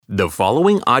The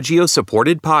following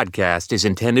Agios-supported podcast is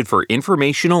intended for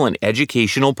informational and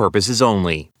educational purposes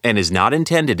only and is not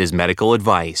intended as medical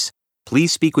advice.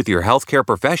 Please speak with your healthcare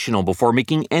professional before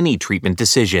making any treatment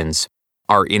decisions.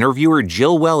 Our interviewer,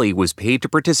 Jill Welly, was paid to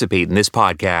participate in this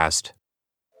podcast.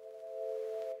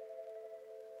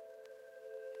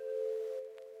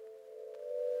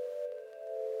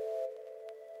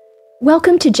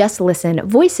 Welcome to Just Listen,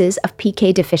 Voices of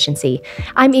PK Deficiency.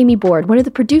 I'm Amy Board, one of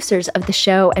the producers of the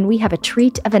show, and we have a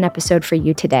treat of an episode for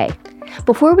you today.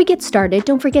 Before we get started,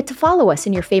 don't forget to follow us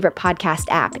in your favorite podcast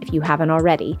app if you haven't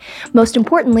already. Most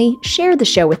importantly, share the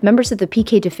show with members of the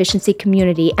PK Deficiency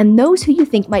community and those who you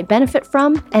think might benefit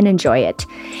from and enjoy it.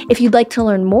 If you'd like to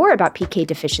learn more about PK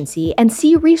Deficiency and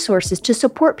see resources to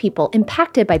support people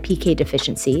impacted by PK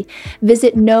Deficiency,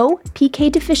 visit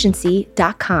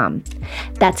knowpkdeficiency.com.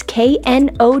 That's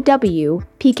KNOW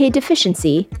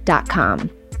pkdeficiency.com.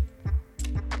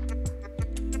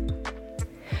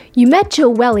 You met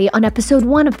Jill Welly on episode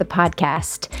 1 of the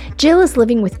podcast. Jill is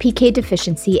living with PK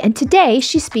deficiency, and today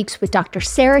she speaks with Dr.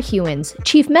 Sarah Gheuens,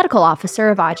 Chief Medical Officer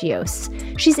of Agios.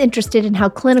 She's interested in how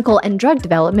clinical and drug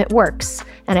development works,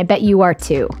 and I bet you are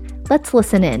too. Let's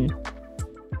listen in.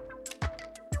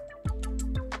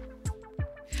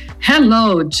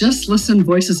 Hello, Just Listen,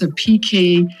 Voices of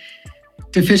PK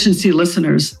Deficiency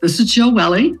listeners. This is Jill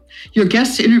Welly, your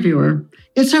guest interviewer.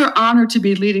 It's our honor to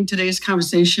be leading today's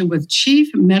conversation with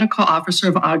Chief Medical Officer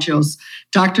of Agios,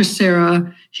 Dr.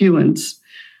 Sarah Gheuens.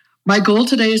 My goal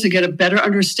today is to get a better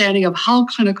understanding of how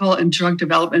clinical and drug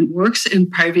development works in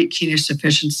private kidney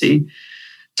deficiency.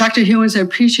 Dr. Gheuens, I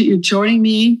appreciate you joining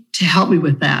me to help me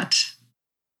with that.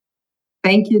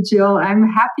 Thank you, Jill. I'm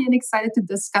happy and excited to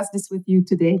discuss this with you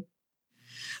today.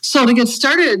 So to get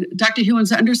started, Dr.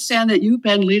 Gheuens, I understand that you've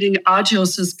been leading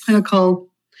Agios' clinical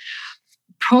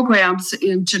programs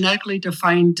in genetically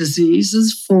defined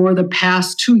diseases for the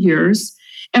past 2 years,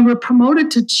 and were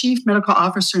promoted to Chief Medical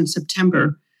Officer in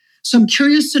September. So I'm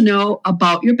curious to know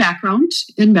about your background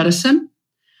in medicine,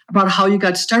 about how you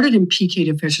got started in PK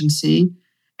deficiency,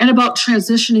 and about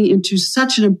transitioning into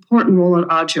such an important role at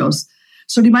Agios.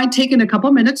 So do you mind taking a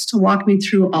couple minutes to walk me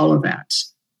through all of that?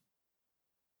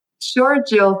 Sure,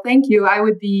 Jill. Thank you. I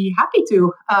would be happy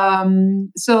to.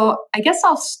 So I guess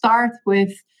I'll start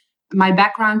with my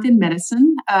background in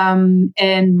medicine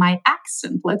and my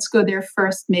accent. Let's go there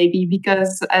first, maybe,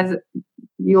 because as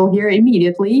you'll hear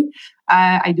immediately,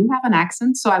 I do have an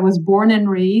accent. So I was born and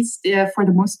raised, for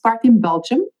the most part, in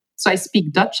Belgium. So I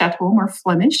speak Dutch at home, or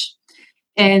Flemish.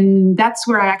 And that's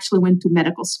where I actually went to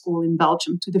medical school in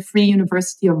Belgium, to the Free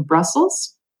University of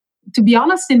Brussels. To be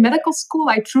honest, in medical school,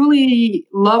 I truly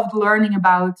loved learning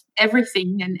about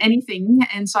everything and anything.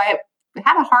 And so I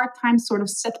had a hard time sort of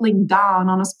settling down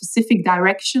on a specific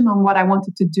direction on what I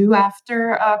wanted to do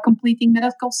after completing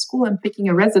medical school and picking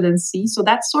a residency. So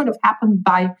that sort of happened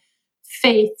by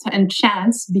faith and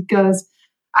chance, because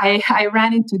I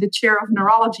ran into the chair of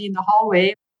neurology in the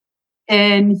hallway,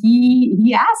 and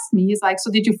he asked me, he's like, "So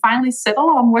did you finally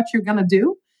settle on what you're going to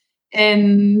do?"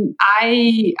 And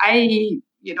I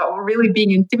really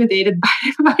being intimidated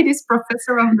by this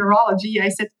professor of neurology, I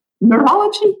said,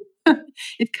 "Neurology?"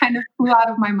 It kind of flew out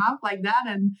of my mouth like that.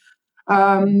 And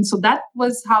so that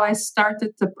was how I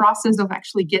started the process of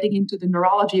actually getting into the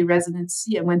neurology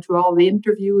residency. I went through all the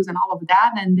interviews and all of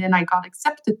that, and then I got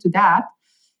accepted to that.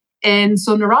 And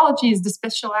so neurology is the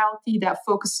specialty that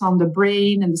focuses on the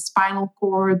brain and the spinal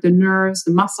cord, the nerves,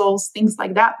 the muscles, things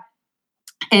like that.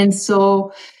 And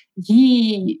so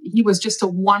he was just a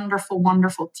wonderful,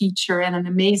 wonderful teacher and an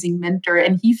amazing mentor.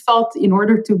 And he felt in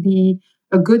order to be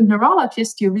a good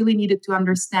neurologist, you really needed to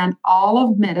understand all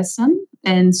of medicine.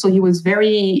 And so he was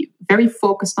very, very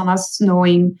focused on us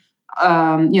knowing,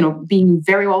 being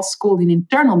very well schooled in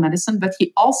internal medicine. But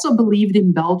he also believed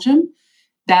in Belgium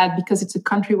that because it's a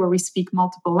country where we speak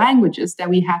multiple languages, that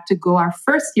we had to go our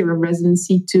first year of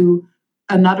residency to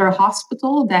another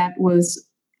hospital that was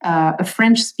a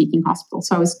French-speaking hospital.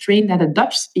 So I was trained at a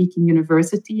Dutch-speaking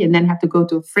university and then had to go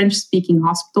to a French-speaking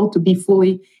hospital to be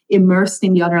fully immersed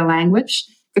in the other language,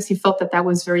 because he felt that that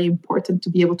was very important to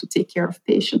be able to take care of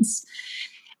patients.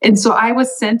 And so I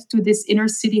was sent to this inner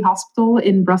city hospital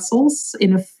in Brussels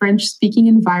in a French-speaking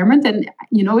environment. And,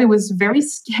 it was very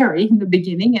scary in the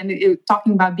beginning. And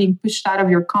talking about being pushed out of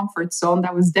your comfort zone,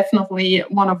 that was definitely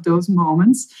one of those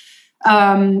moments.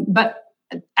 But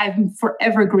I'm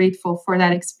forever grateful for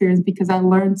that experience, because I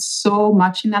learned so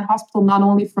much in that hospital, not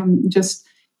only from just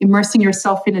immersing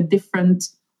yourself in a different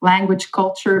language,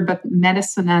 culture, but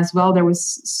medicine as well. It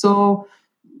was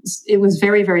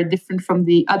very, very different from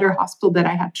the other hospital that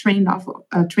I had trained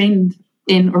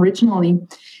in originally.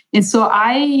 And so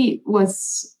I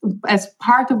was, as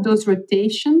part of those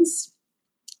rotations,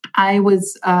 I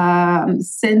was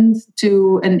sent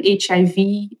to an HIV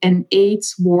and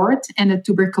AIDS ward and a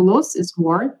tuberculosis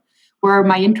ward, where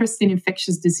my interest in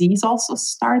infectious disease also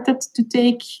started to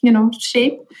take,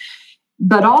 shape.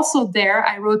 But also there,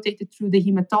 I rotated through the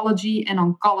hematology and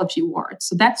oncology ward.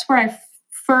 So that's where I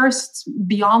first,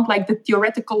 beyond like the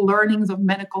theoretical learnings of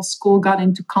medical school, got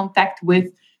into contact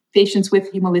with patients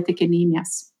with hemolytic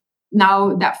anemias.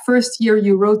 Now, that first year,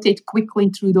 you rotate quickly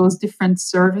through those different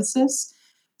services.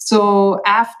 So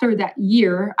after that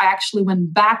year, I actually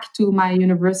went back to my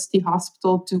university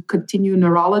hospital to continue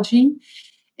neurology.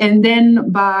 And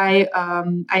then I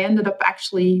ended up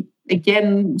actually,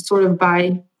 again, sort of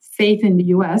by faith in the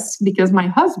US, because my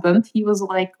husband, he was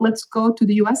like, let's go to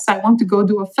the US. I want to go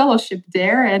do a fellowship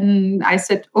there. And I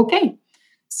said, okay.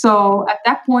 So at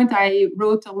that point, I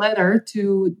wrote a letter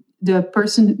to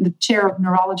the chair of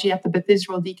neurology at the Beth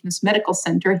Israel Deaconess Medical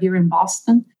Center here in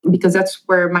Boston, because that's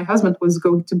where my husband was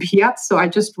going to be at. So I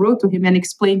just wrote to him and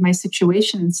explained my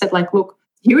situation and said, like, look,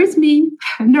 here is me,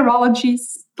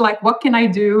 neurologist, like, what can I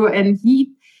do? And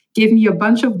he gave me a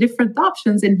bunch of different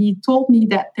options. And he told me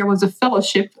that there was a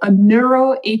fellowship, a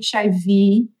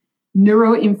neuro-HIV,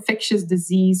 neuro-infectious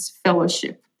disease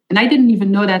fellowship. And I didn't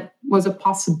even know that was a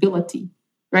possibility,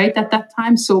 right, at that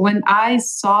time. So when I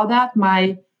saw that,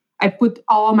 I put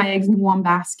all my eggs in one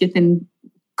basket and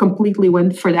completely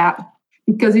went for that,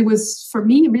 because it was, for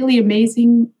me, really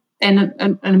amazing and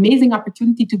an amazing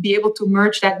opportunity to be able to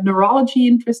merge that neurology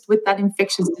interest with that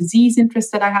infectious disease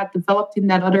interest that I had developed in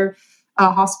that other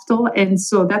hospital. And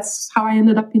so that's how I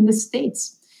ended up in the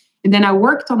States. And then I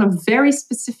worked on a very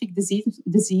specific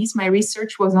disease. My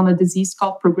research was on a disease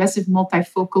called progressive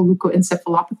multifocal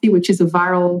leukoencephalopathy, which is a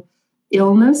viral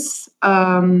illness.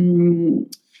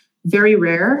 Very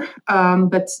rare,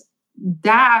 but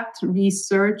that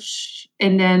research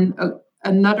and then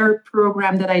another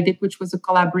program that I did, which was a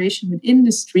collaboration with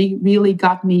industry, really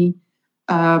got me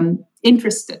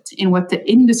interested in what the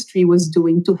industry was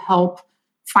doing to help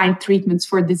find treatments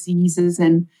for diseases.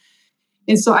 And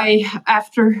so I,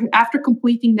 after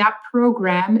completing that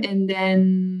program and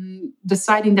then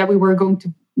deciding that we were going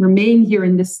to remain here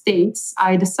in the States,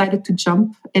 I decided to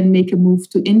jump and make a move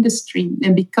to industry.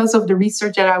 And because of the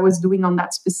research that I was doing on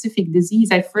that specific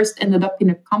disease, I first ended up in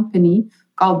a company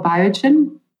called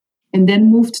Biogen, and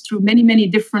then moved through many, many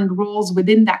different roles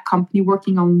within that company,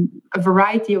 working on a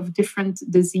variety of different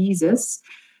diseases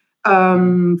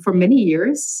for many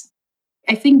years.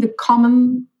 I think the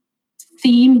common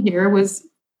theme here was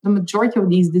the majority of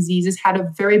these diseases had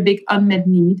a very big unmet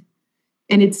need,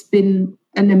 and it's been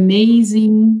an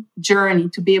amazing journey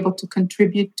to be able to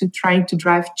contribute to trying to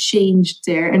drive change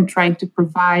there and trying to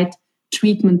provide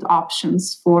treatment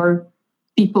options for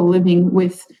people living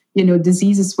with,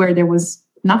 diseases where there was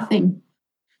nothing.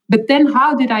 But then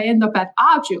how did I end up at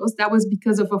Agios? That was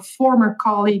because of a former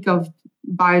colleague of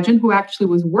Biogen who actually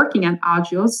was working at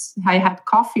Agios. I had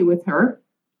coffee with her,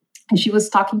 and she was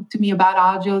talking to me about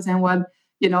Agios and what,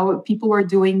 people were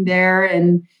doing there.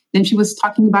 And then she was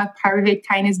talking about pyruvate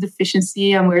kinase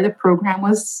deficiency and where the program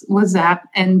was at.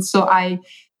 And so I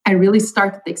really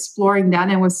started exploring that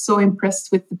and was so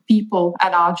impressed with the people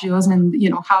at Agios and,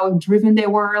 how driven they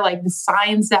were, like the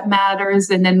science that matters.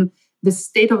 And then the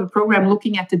state of the program,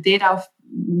 looking at the data of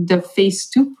the phase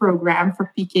 2 program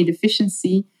for PK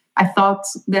deficiency, I thought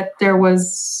that there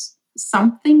was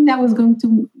something that was going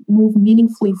to move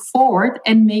meaningfully forward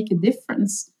and make a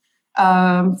difference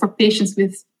for patients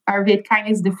with pyruvate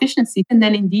kinase deficiency. And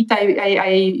then indeed,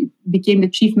 I became the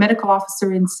chief medical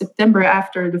officer in September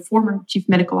after the former chief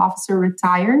medical officer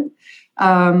retired.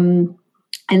 And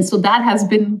so that has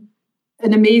been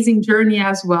an amazing journey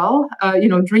as well.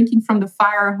 Drinking from the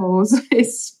fire hose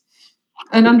is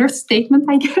an understatement,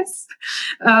 I guess.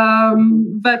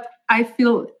 But I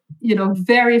feel,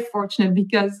 very fortunate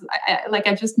because, like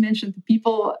I just mentioned, the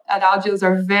people at Agios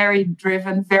are very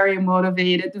driven, very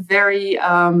motivated,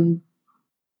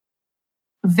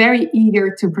 very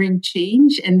eager to bring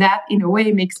change. And that, in a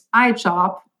way, makes my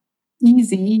job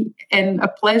easy and a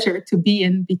pleasure to be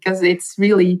in, because it's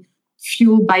really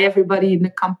fueled by everybody in the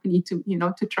company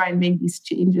to try and make these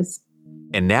changes.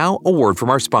 And now a word from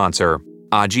our sponsor,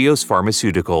 Agios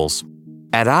Pharmaceuticals.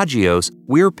 At Agios,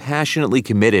 we're passionately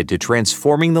committed to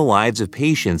transforming the lives of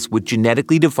patients with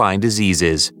genetically defined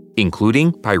diseases,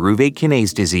 including pyruvate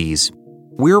kinase disease.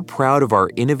 We're proud of our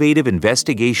innovative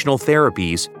investigational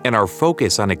therapies and our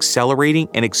focus on accelerating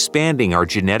and expanding our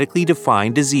genetically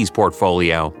defined disease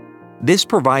portfolio. This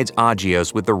provides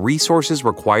Agios with the resources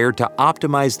required to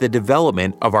optimize the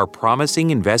development of our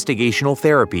promising investigational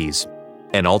therapies.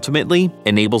 and ultimately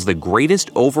enables the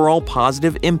greatest overall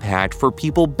positive impact for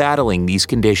people battling these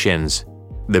conditions.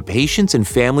 The patients and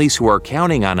families who are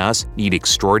counting on us need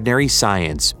extraordinary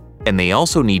science, and they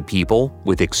also need people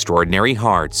with extraordinary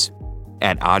hearts.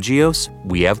 At Agios,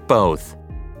 we have both.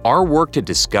 Our work to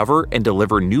discover and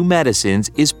deliver new medicines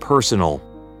is personal.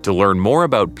 To learn more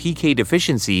about PK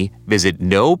deficiency, visit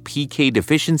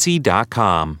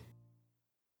knowpkdeficiency.com.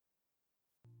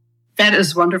 That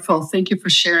is wonderful. Thank you for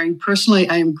sharing. Personally,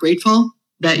 I am grateful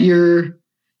that you're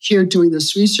here doing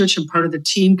this research and part of the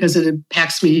team because it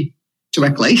impacts me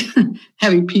directly,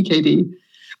 having PKD.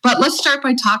 But let's start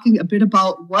by talking a bit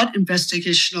about what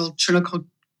investigational clinical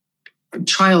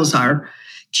trials are.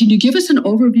 Can you give us an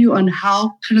overview on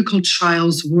how clinical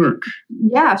trials work?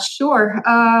 Yeah, sure.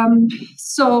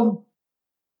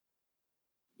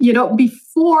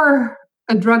 Before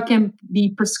a drug can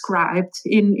be prescribed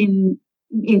in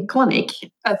clinic,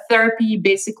 a therapy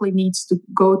basically needs to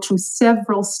go through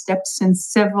several steps and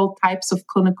several types of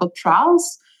clinical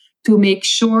trials to make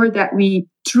sure that we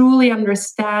truly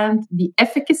understand the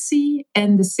efficacy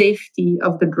and the safety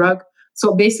of the drug.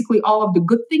 So basically all of the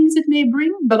good things it may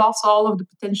bring, but also all of the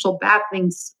potential bad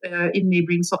things it may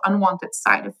bring, so unwanted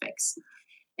side effects.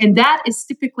 And that is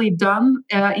typically done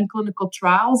in clinical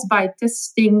trials by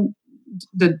testing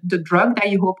the drug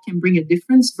that you hope can bring a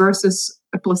difference versus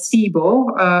a placebo,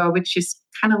 which is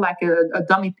kind of like a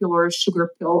dummy pill or a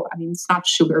sugar pill. I mean, it's not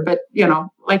sugar, but,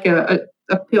 like a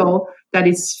pill that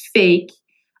is fake.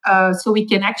 So we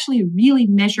can actually really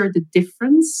measure the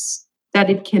difference that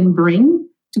it can bring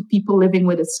to people living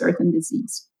with a certain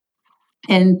disease.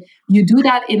 And you do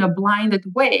that in a blinded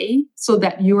way so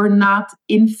that you're not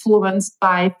influenced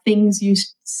by things you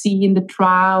see in the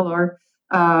trial or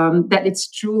that it's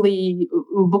truly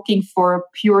looking for a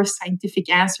pure scientific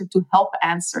answer to help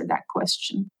answer that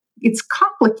question. It's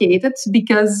complicated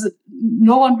because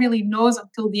no one really knows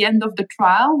until the end of the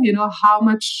trial, how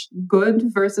much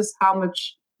good versus how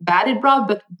much bad it brought.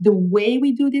 But the way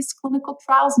we do these clinical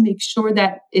trials makes sure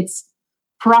that it's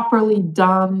properly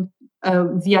done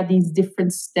via these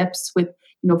different steps with,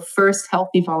 first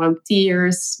healthy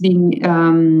volunteers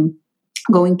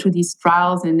going through these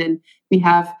trials. And then we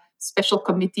have special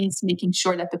committees making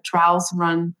sure that the trials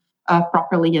run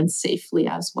properly and safely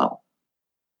as well.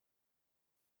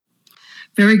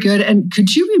 Very good. And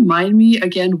could you remind me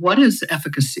again, what is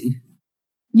efficacy?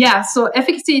 Yeah, so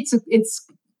efficacy, it's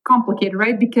complicated,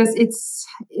 right? Because it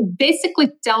basically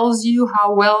tells you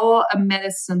how well a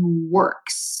medicine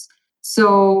works.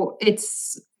 So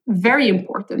it's very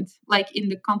important, like in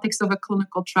the context of a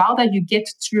clinical trial, that you get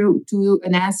through to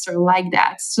an answer like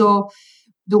that. So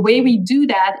the way we do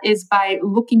that is by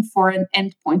looking for an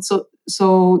endpoint.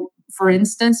 So for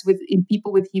instance, in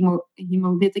people with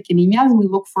hemolytic anemia, we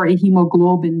look for a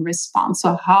hemoglobin response.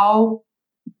 So how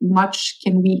much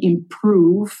can we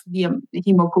improve the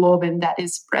hemoglobin that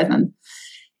is present?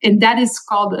 And that is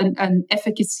called an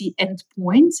efficacy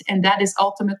endpoint. And that is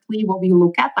ultimately what we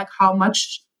look at, like how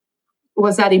much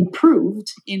was that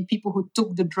improved in people who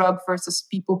took the drug versus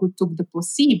people who took the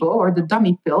placebo or the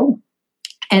dummy pill.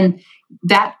 And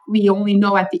that we only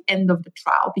know at the end of the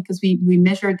trial because we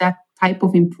measure that type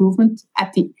of improvement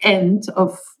at the end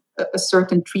of a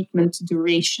certain treatment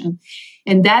duration.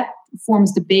 And that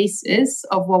forms the basis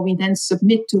of what we then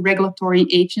submit to regulatory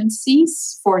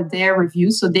agencies for their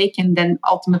review, so they can then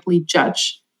ultimately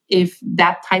judge if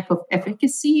that type of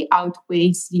efficacy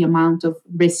outweighs the amount of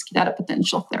risk that a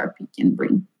potential therapy can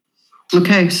bring.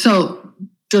 Okay, so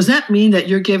does that mean that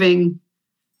you're giving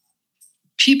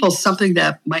people something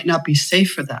that might not be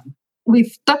safe for them?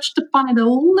 We've touched upon it a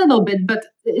little bit, but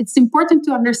it's important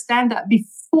to understand that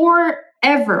before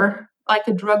ever, like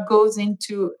a drug goes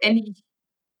into any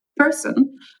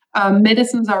person,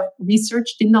 medicines are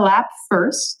researched in the lab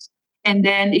first, and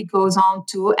then it goes on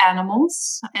to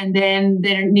animals, and then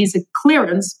there needs a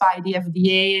clearance by the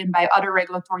FDA and by other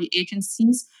regulatory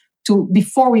agencies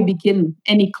before we begin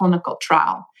any clinical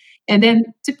trial. And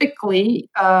then typically,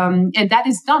 and that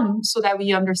is done so that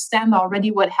we understand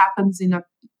already what happens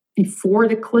before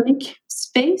the clinic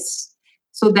space.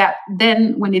 So that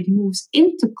then when it moves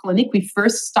into clinic, we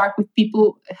first start with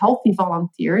healthy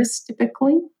volunteers,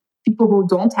 typically, people who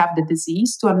don't have the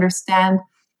disease, to understand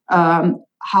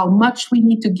how much we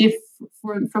need to give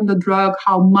from the drug,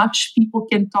 how much people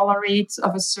can tolerate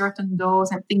of a certain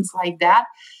dose and things like that.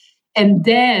 And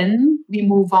then we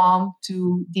move on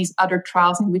to these other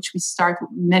trials in which we start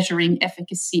measuring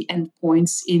efficacy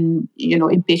endpoints in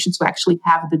patients who actually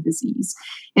have the disease.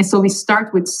 And so we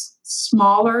start with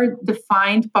smaller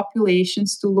defined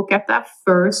populations to look at that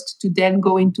first, to then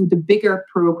go into the bigger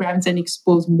programs and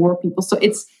expose more people. So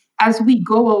it's as we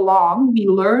go along, we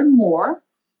learn more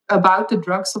about the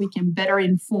drug so we can better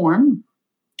inform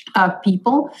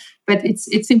people. But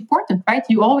it's important, right?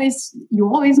 You always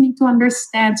need to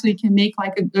understand so you can make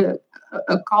like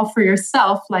a call for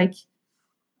yourself, like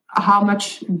how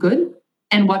much good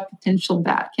and what potential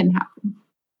bad can happen.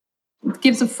 It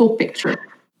gives a full picture.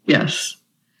 Yes.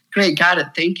 Great. Got it.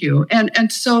 Thank you.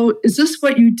 And so is this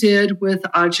what you did with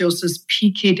Agios'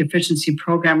 PK deficiency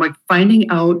program, like finding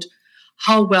out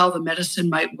how well the medicine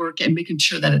might work and making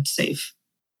sure that it's safe?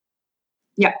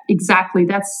 Yeah, exactly.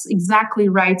 That's exactly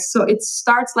right. So it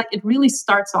really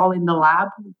starts all in the lab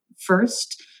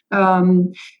first.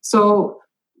 So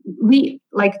we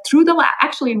through the lab,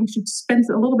 actually, we should spend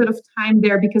a little bit of time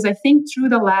there because I think through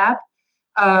the lab,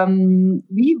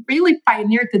 we really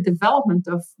pioneered the development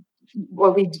of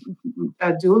what we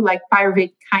do, like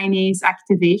pyruvate kinase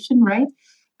activation, right?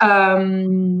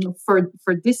 For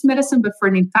this medicine, but for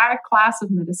an entire class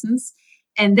of medicines.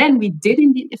 And then we did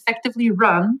indeed effectively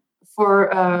run for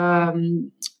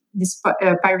this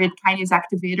pyruvate kinase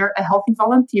activator, a healthy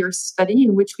volunteer study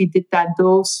in which we did that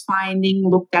dose finding,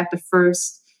 looked at the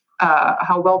first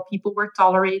how well people were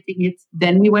tolerating it.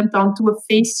 Then we went on to a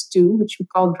phase 2, which we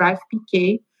call Drive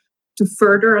PK, to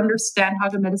further understand how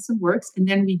the medicine works. And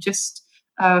then we just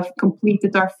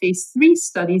completed our phase 3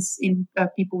 studies in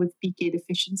people with PK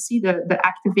deficiency, the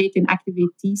Activate and Activate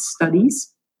T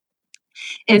studies.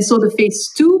 And so the phase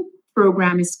 2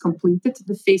 program is completed,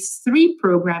 the phase 3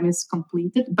 program is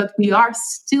completed, but we are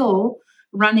still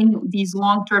running these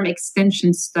long-term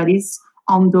extension studies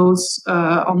on those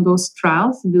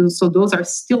trials. So those are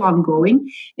still ongoing.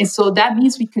 And so that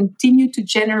means we continue to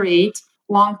generate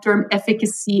long-term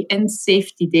efficacy and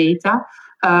safety data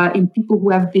in people who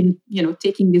have been,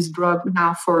 taking this drug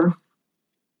now for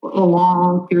a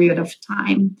long period of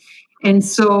time. And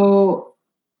so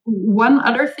one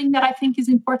other thing that I think is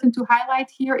important to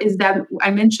highlight here is that I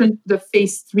mentioned the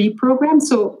phase 3 program.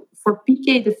 So for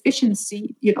PK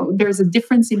deficiency, there's a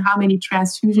difference in how many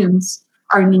transfusions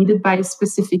are needed by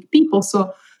specific people.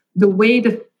 So the way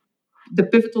the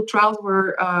pivotal trials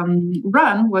were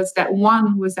run was that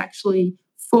one was actually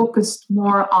focused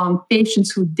more on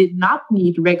patients who did not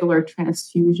need regular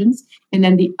transfusions, and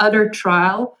then the other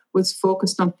trial was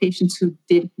focused on patients who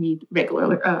did need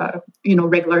regular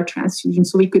transfusions.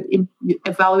 So we could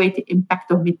evaluate the impact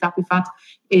of mitapivat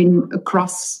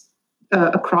across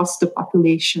the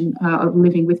population of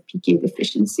living with PK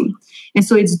deficiency. And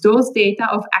so it's those data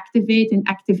of Activate and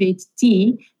Activate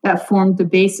T that formed the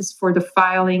basis for the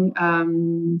filing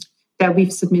that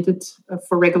we've submitted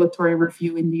for regulatory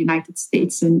review in the United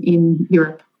States and in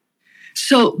Europe.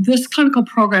 So this clinical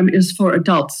program is for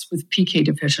adults with PK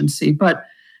deficiency, but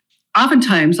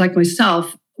oftentimes, like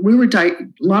myself, a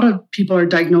lot of people are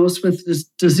diagnosed with this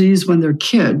disease when they're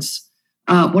kids.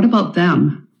 What about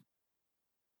them?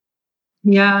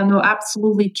 Yeah, no,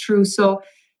 absolutely true. So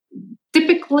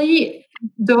typically,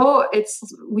 though,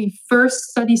 we first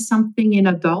study something in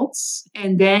adults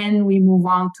and then we move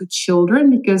on to children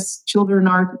because children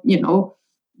are,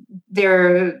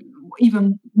 they're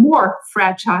even more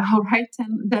fragile, right,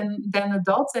 than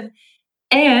adults.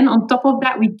 And on top of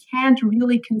that, we can't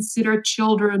really consider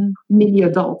children mini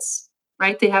adults,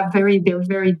 right? They're very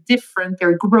different.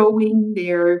 They're growing.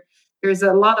 There's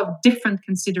a lot of different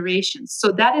considerations.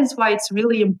 So that is why it's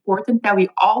really important that we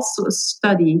also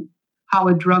study how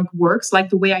a drug works, like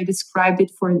the way I described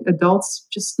it for adults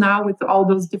just now with all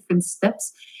those different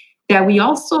steps, that we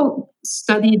also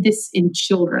study this in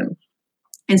children.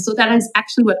 And so that is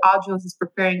actually what Agios is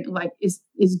preparing,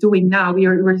 is doing now.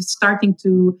 We're starting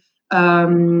to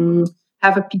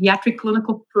have a pediatric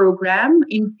clinical program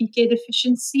in PK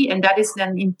deficiency, and that is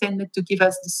then intended to give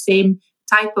us the same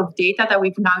type of data that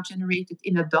we've now generated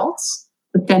in adults,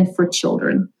 but then for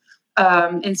children.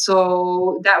 And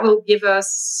so that will give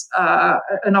us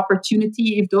an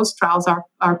opportunity, if those trials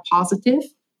are positive,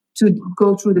 to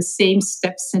go through the same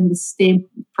steps and the same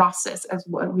process as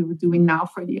what we were doing now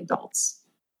for the adults.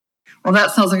 Well,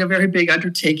 that sounds like a very big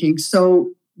undertaking.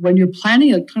 So when you're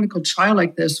planning a clinical trial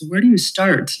like this, where do you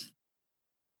start?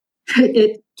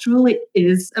 It truly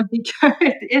is a big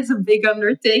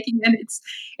undertaking, and it's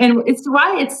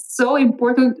why it's so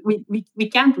important. We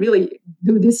can't really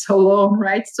do this alone,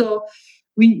 right? So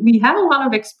we have a lot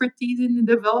of expertise in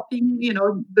developing,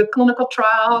 the clinical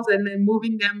trials and then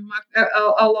moving them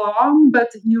along.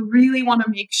 But you really want to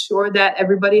make sure that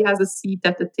everybody has a seat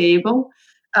at the table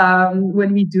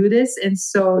when we do this, and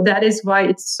so that is why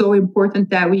it's so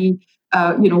important that we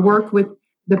work with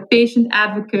the patient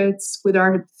advocates, with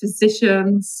our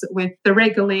physicians, with the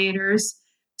regulators,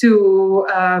 to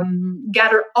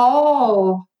gather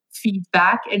all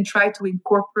feedback and try to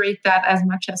incorporate that as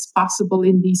much as possible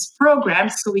in these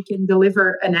programs so we can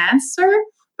deliver an answer,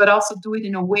 but also do it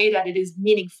in a way that it is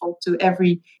meaningful to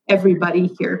everybody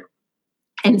here.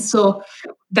 And so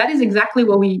that is exactly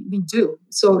what we do.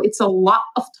 So it's a lot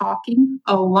of talking,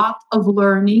 a lot of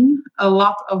learning, a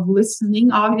lot of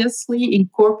listening, obviously,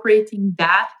 incorporating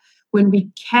that when we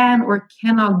can or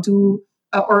cannot do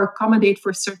or accommodate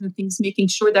for certain things, making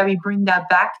sure that we bring that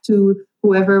back to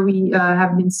whoever we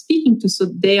have been speaking to so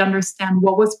they understand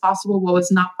what was possible, what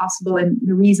was not possible, and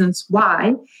the reasons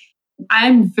why.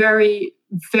 I'm very,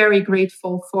 very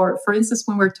grateful for instance,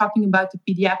 when we're talking about the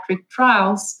pediatric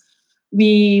trials,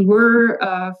 we were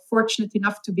fortunate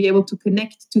enough to be able to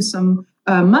connect to some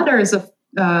mothers of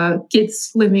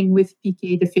kids living with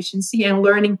PK deficiency and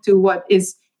learning to what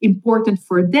is important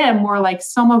for them, more like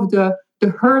some of the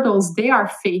hurdles they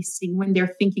are facing when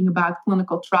they're thinking about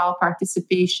clinical trial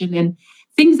participation and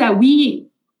things that we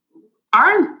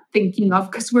aren't thinking of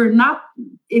because we're not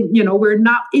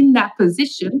in that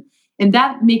position. And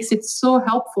that makes it so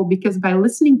helpful because by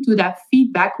listening to that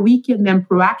feedback, we can then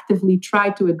proactively try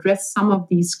to address some of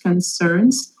these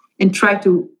concerns and try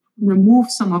to remove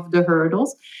some of the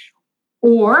hurdles.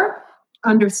 Or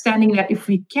understanding that if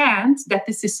we can't, that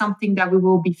this is something that we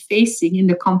will be facing in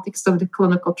the context of the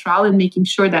clinical trial and making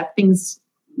sure that things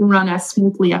run as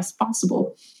smoothly as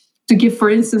possible. To give, for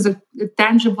instance, a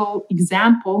tangible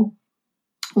example,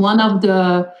 one of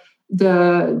the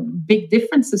big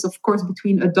differences, of course,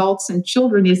 between adults and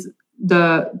children is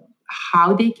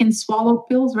how they can swallow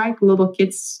pills, right? Little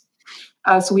kids.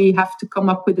 So we have to come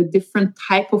up with a different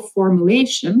type of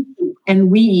formulation.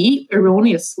 And we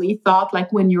erroneously thought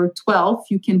like when you're 12,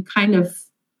 you can kind of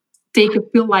take a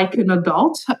pill like an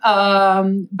adult.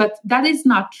 But that is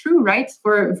not true, right?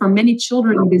 For many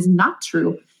children, it is not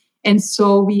true. And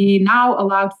so we now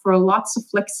allowed for lots of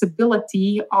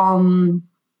flexibility on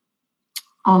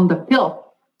the pill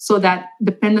so that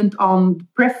dependent on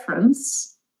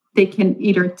preference, they can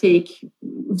either take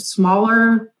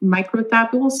smaller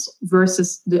microtablets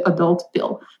versus the adult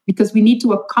pill because we need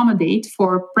to accommodate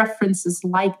for preferences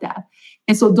like that.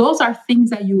 And so those are things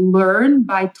that you learn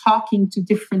by talking to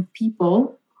different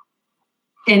people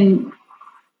and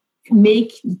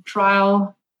make the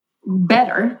trial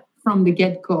better from the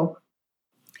get-go.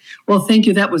 Well, thank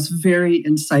you. That was very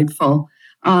insightful.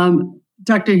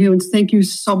 Dr. Gheuens, thank you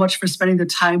so much for spending the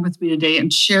time with me today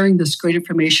and sharing this great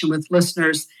information with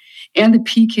listeners and the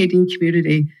PKD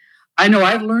community. I know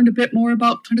I've learned a bit more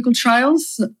about clinical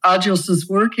trials, Agios'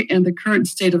 work, and the current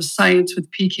state of science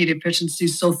with PK deficiency,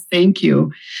 so thank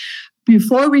you.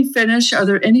 Before we finish, are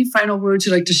there any final words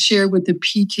you'd like to share with the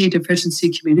PK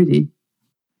deficiency community?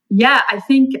 Yeah, I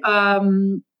think,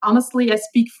 honestly, I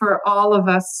speak for all of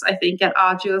us, I think, at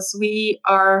Agios. We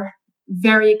are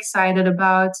very excited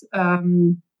about,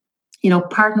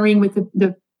 partnering with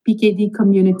the PKD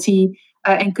community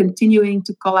and continuing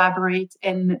to collaborate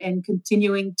and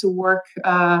continuing to work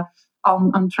on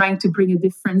trying to bring a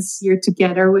difference here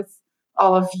together with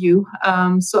all of you.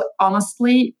 So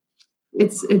honestly,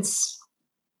 it's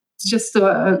just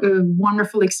a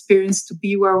wonderful experience to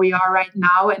be where we are right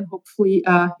now and hopefully,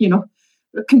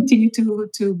 continue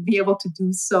to be able to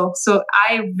do so. So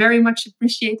I very much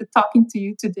appreciated talking to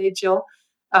you today, Jill.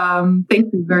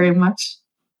 Thank you very much.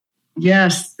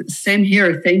 Yes, same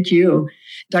here. Thank you,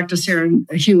 Dr. Sarah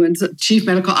Gheuens, Chief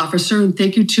Medical Officer, and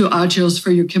thank you to Agios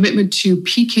for your commitment to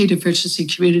PK deficiency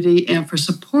community and for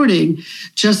supporting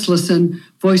Just Listen,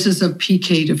 Voices of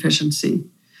PK Deficiency.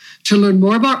 To learn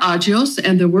more about Agios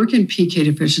and their work in PK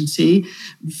deficiency,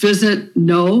 visit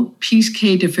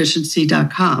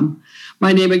knowpkdeficiency.com.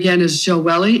 My name again is Jill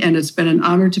Welly, and it's been an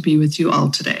honor to be with you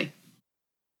all today.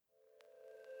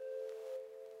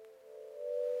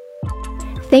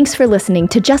 Thanks for listening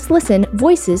to Just Listen,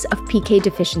 Voices of PK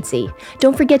Deficiency.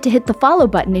 Don't forget to hit the follow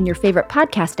button in your favorite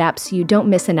podcast app so you don't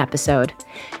miss an episode.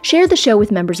 Share the show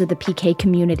with members of the PK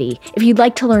community. If you'd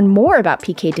like to learn more about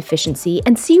PK deficiency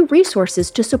and see resources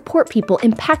to support people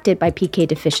impacted by PK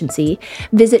deficiency,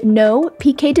 visit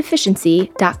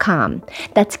knowpkdeficiency.com.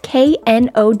 That's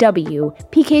KNOW,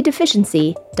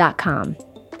 pkdeficiency.com.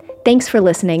 Thanks for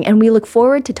listening, and we look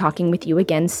forward to talking with you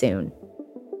again soon.